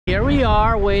Here we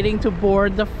are waiting to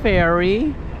board the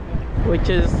ferry, which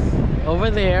is over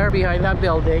there behind that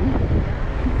building.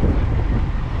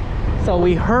 So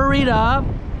we hurried up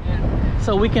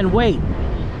so we can wait.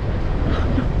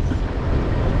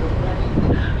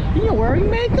 You're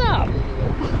wearing makeup.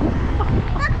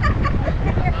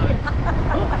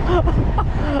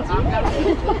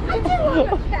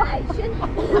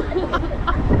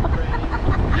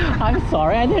 I'm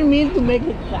sorry, I didn't mean to make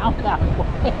it sound that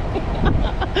way.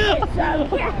 It's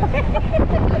okay. Look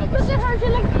at her, she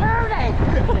looks pretty.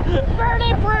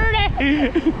 Pretty.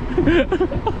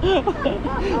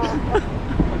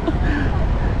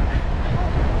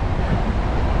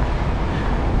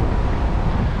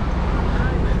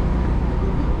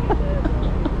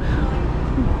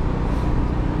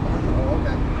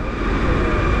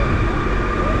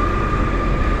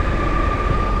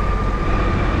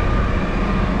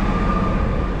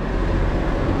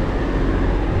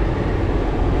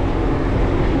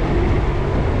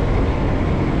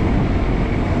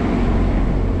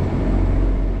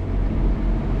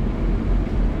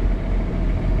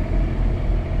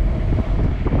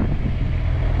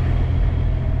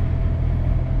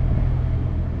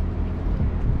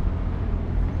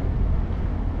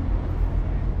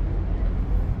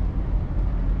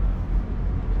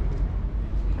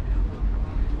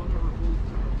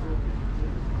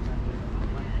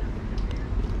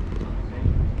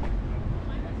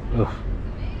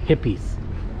 Hippies.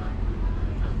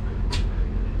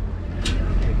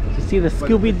 You see the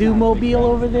Scooby-Doo mobile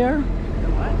over there?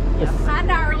 Hi,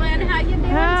 darling. How you doing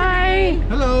Hi. today?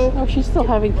 Hello. Oh, she's still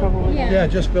having trouble with it. Yeah,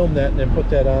 just film that and then put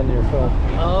that on your phone.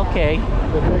 Okay.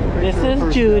 This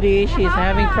is Judy. She's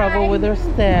having trouble with her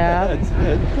step.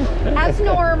 That's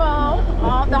normal.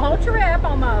 The whole trip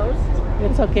almost.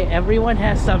 It's okay. Everyone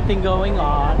has something going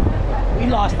on. We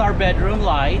lost our bedroom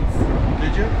lights.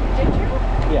 Did you? Did you?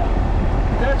 Yeah.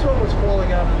 That's what was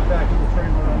falling out of the back of the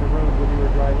trailer on the road when you were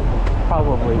driving.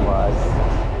 Probably was.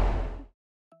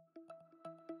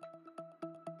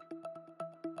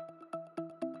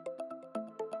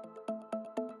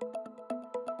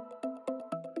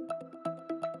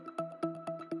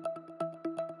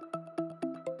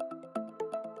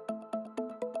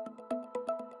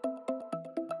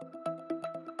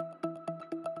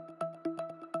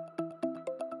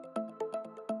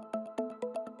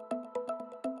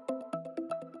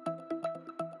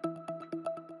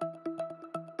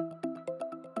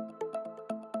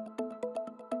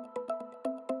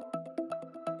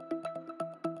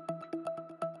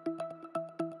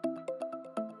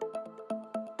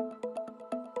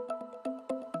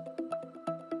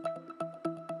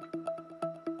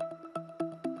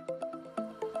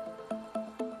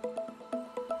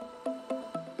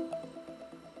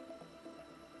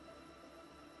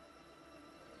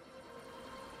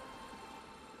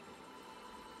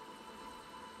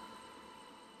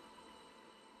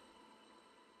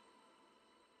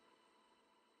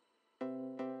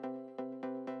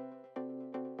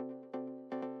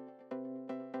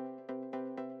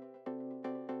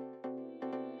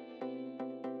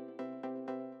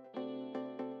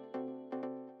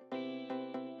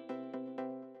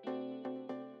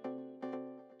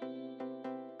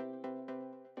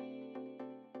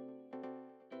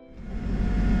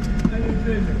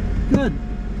 Good.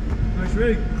 Nice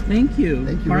rig. Thank you.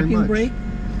 Thank you Parking very much. brake?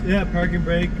 Yeah, parking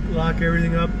brake, lock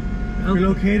everything up. Okay. We're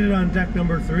located on deck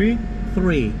number 3.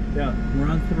 3. Yeah. We're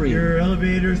on 3. Your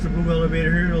elevator is the blue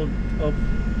elevator here. It'll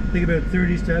take about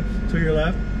 30 steps to your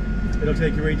left. It'll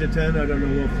take you right to 10. I don't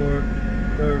know what for,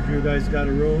 or if you guys got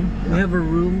a room. We have a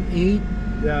room 8.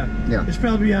 Yeah. Yeah. It's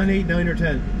probably on 8, 9, or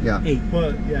 10. Yeah. 8.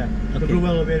 But yeah, the Okay. blue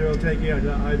elevator will take you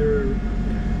to either.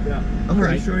 Yeah. Okay.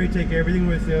 Make sure you take everything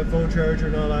with the phone charger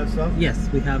and all that stuff. Yes,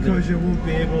 we have Because it. you won't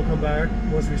be able to come back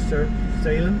once we start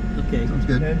sailing. Okay. Sounds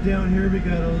good. And down here we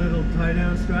got a little tie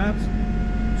down straps.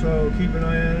 So keep an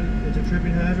eye on it. It's a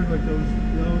tripping hazard like those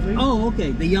yellow things. Oh,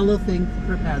 okay. The yellow thing,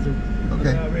 trip hazard.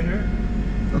 Okay. Right here.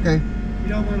 Okay. You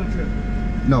don't want to trip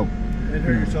No. and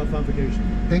hurt yourself on vacation.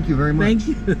 Thank you very much. Thank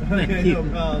you. Okay, Thank no you.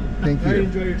 problem. Thank All right, you.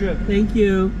 enjoy your trip. Thank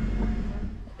you.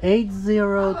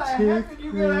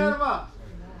 8023.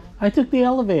 I took the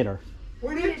elevator.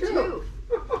 We did too.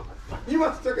 You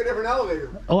must have took a different elevator.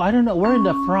 Oh, I don't know. We're in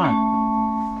the front.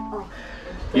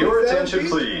 Your attention,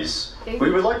 please.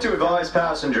 We would like to advise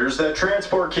passengers that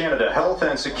Transport Canada health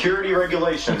and security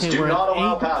regulations Okay, do we're not at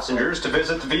allow 8. passengers to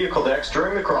visit the vehicle decks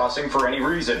during the crossing for any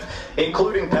reason,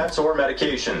 including pets or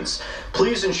medications.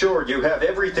 Please ensure you have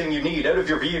everything you need out of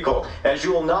your vehicle, as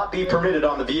you will not be permitted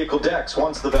on the vehicle decks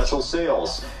once the vessel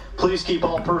sails. Please keep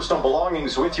all personal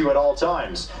belongings with you at all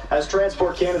times, as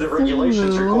Transport Canada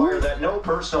regulations require that no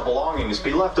personal belongings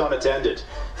be left unattended.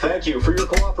 Thank you for your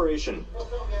cooperation.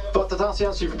 Votre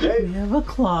attention, s'il vous plaît. We have a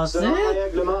closet. Selon les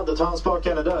règlements de Transport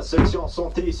Canada, section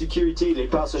santé et sécurité, les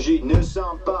passagers ne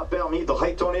sont pas permis de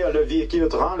retourner à leur véhicule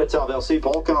durant la traversée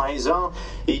pour aucune raison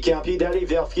et camper d'aller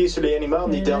vérifier sur les animaux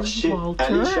ni d'aller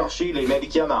chercher les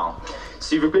médicaments.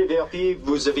 S'il vous plaît, vérifiez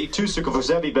vous avez tout ce que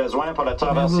vous avez besoin pour la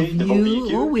traversée de vos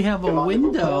véhicules. Oh, we have a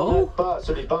window. Pas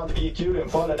sur les bancs de véhicules une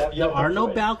fois le navire. There are no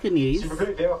balconies. S'il vous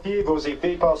plaît, vérifiez vos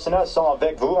effets personnels sont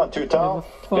avec vous en tout temps.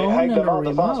 We have a phone Les règlements and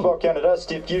a de Transport Canada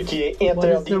stipulent qu'il est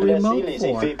interdit de laisser les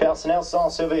effets personnels sans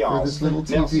surveillance. this little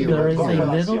TV Merci de There is votre a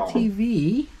information. little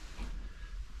TV.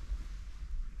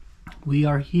 We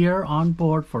are here on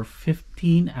board for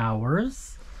 15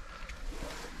 hours.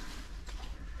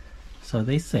 So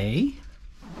they say.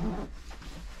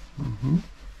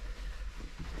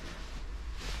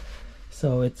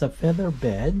 So it's a feather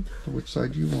bed. Which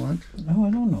side do you want? Oh,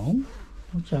 I don't know.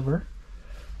 Whichever.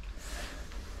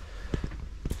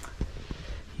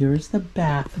 Here's the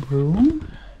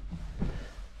bathroom.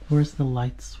 Where's the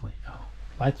light switch? Oh,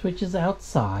 light switch is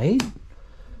outside.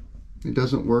 It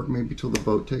doesn't work maybe till the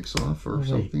boat takes off or wait.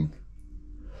 something.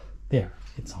 There,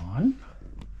 it's on.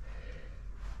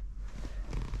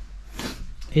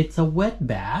 It's a wet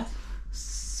bath,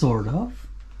 sort of.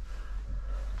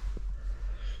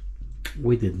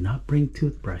 We did not bring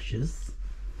toothbrushes.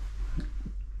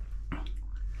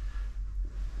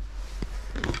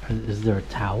 Is there a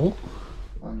towel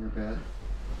On your bed.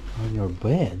 on your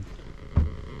bed?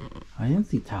 I didn't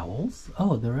see towels.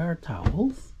 Oh, there are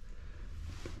towels.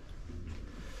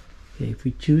 Okay, if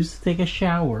we choose to take a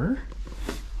shower,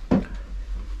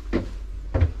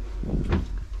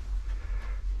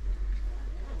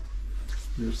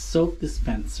 there's soap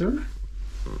dispenser.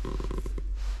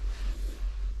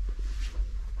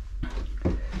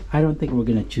 I don't think we're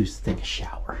gonna choose to take a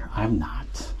shower. I'm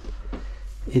not.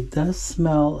 It does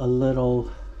smell a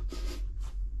little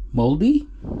moldy.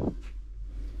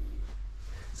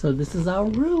 So this is our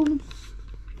room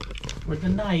for the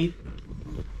night.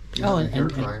 Yeah, Oh, a and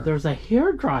hairdryer. there's a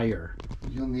hair dryer.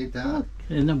 You'll need that.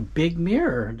 And a big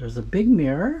mirror. There's a big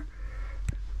mirror.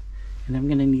 And I'm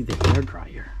gonna need the hair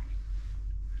dryer.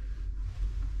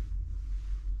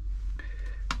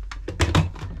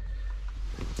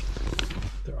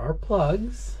 There are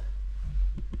plugs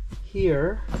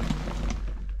here.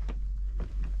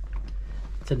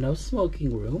 It's a no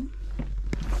smoking room.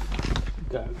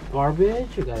 We got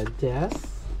garbage, we got a desk.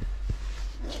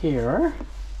 Here.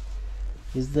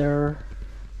 Is there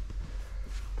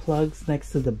plugs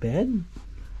next to the bed?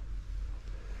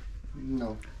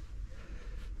 No.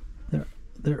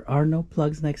 There are no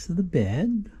plugs next to the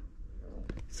bed.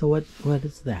 So what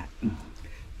is that?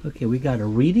 Okay, we got a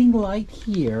reading light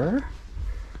here.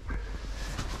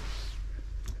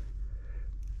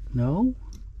 No?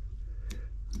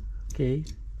 Okay.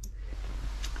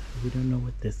 We don't know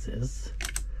what this is.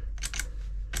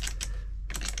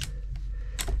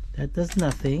 That does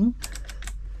nothing.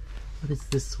 What is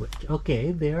this switch?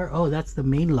 Okay, there. Oh, that's the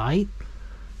main light.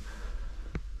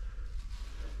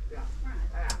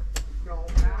 No,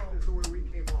 that is the way we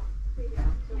came on.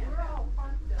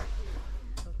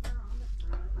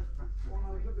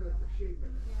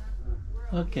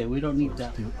 Okay, we don't need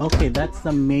that. Okay, that's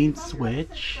the main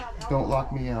switch. Don't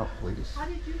lock me out, please.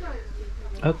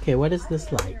 Okay, what is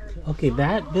this light? Okay,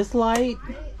 this light.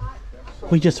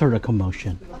 We just heard a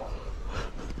commotion.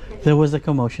 There was a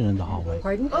commotion in the hallway.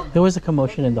 Pardon? There was a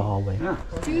commotion in the hallway.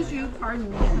 Excuse you, pardon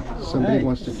me. Somebody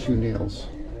wants to chew nails.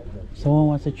 Someone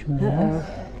wants to chew nails.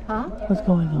 Huh? What's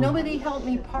going on? Nobody helped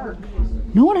me park.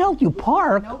 No one helped you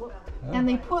park. Nope. And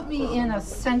they put me in a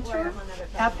center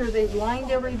after they lined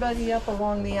everybody up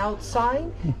along the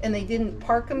outside, and they didn't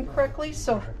park them correctly,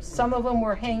 so some of them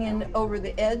were hanging over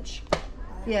the edge.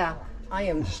 Yeah, I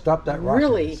am Stop that rock.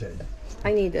 really,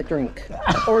 I need a drink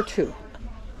or two,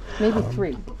 maybe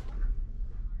three.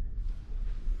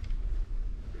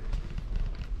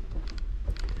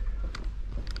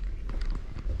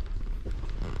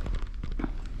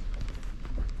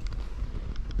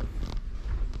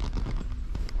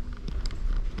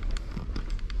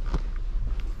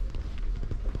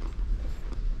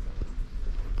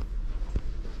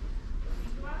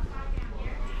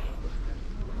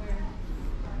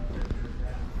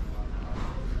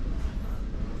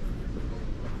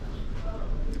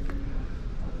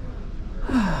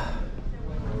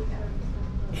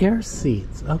 Air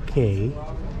seats. Okay.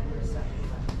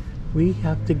 We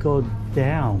have to go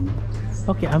down.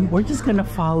 Okay, we're just gonna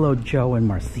follow Joe and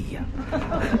Marcia.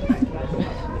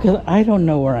 Because I don't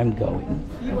know where I'm going.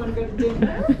 You want to go to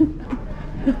dinner?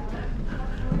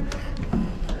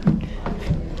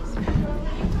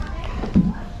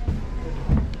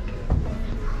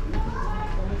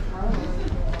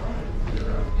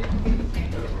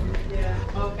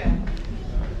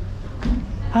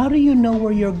 How do you know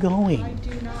where you're going? I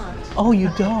do not. Oh, you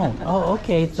don't? Oh,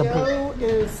 okay. It's a Joe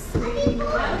is sleeping.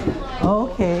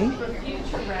 okay.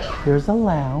 Here's a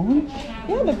lounge.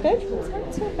 Yeah, the bedrooms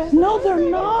aren't so bad. No, they're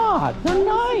not. They're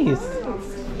nice.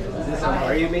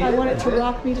 I want it to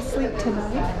rock me to sleep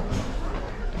tonight.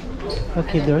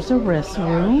 Okay, there's a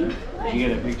restroom. You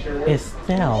get a picture?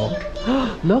 Estelle.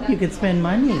 Look, you can spend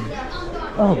money.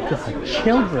 Oh, God.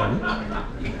 Children.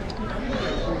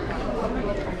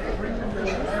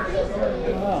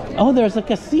 Oh, there's a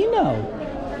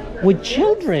casino with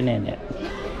children in it.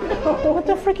 What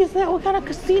the frick is that? What kind of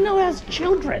casino has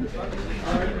children?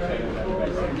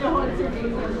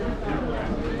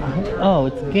 Oh,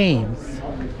 it's games.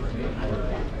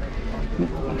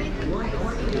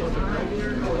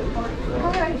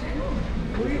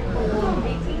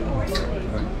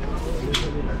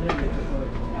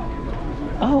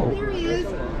 Oh. There he is.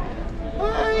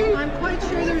 Hi. I'm quite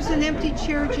sure there's an empty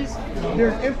chair just...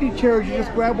 There's empty chairs. You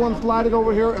just grab one, slide it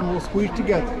over here, and we'll squeeze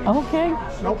together. Okay.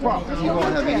 No problem. You won't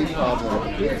have any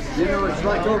problem. You know, it's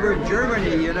like over in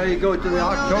Germany, you know, you go to the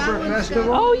October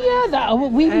Festival. Oh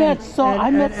yeah,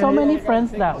 I met so many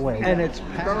friends that way. And it's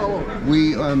packed.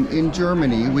 We in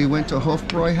Germany, we went to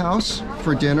Hofbräuhaus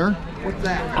for dinner. What's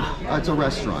that? It's a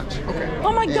restaurant.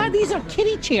 Oh my God, these are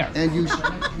kiddie chairs. And you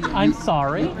I'm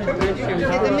sorry. Okay,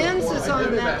 the men's is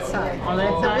on that side. On that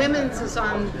The side? women's is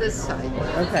on this side.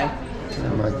 Okay.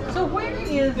 So where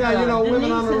is Yeah, you know, women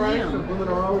Denise on the and right. them? Women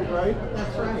are always right.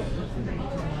 That's right.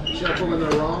 Check them when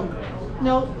they're wrong.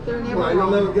 No, they're never Well, you'll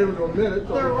wrong. never get them to admit it.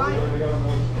 They're right.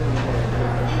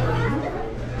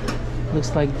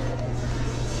 Looks like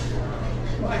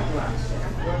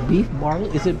beef barley.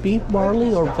 Is it beef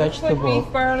barley or vegetable?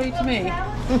 Beef barley to me.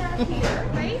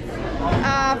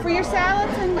 For your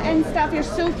salads and stuff, your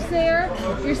soups there,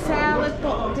 your salad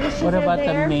dishes What about are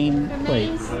there. the main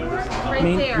plates? Right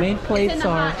Main- there. main It's plates in the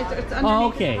are- hot- it's Oh,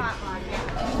 underneath okay. the hot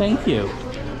one. Thank you.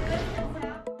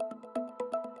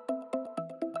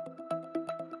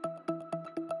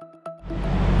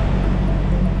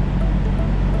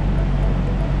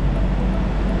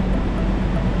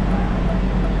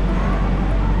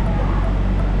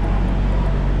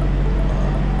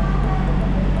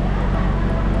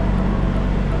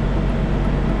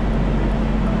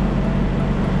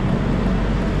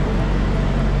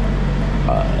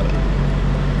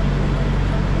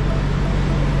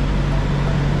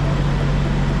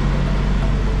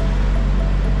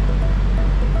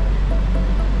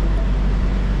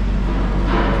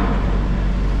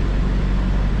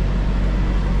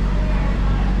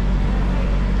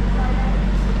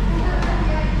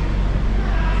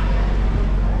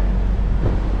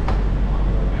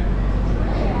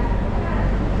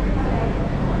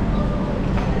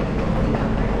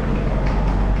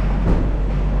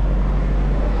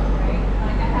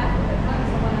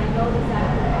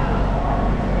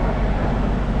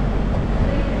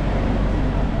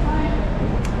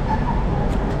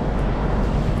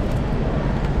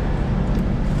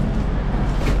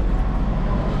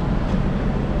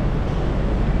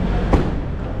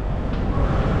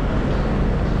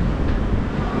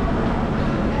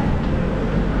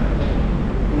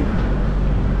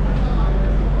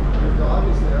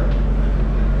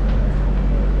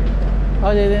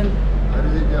 Oh, they didn't. I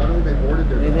don't think they boarded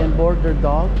their They dog. didn't board their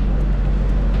dog.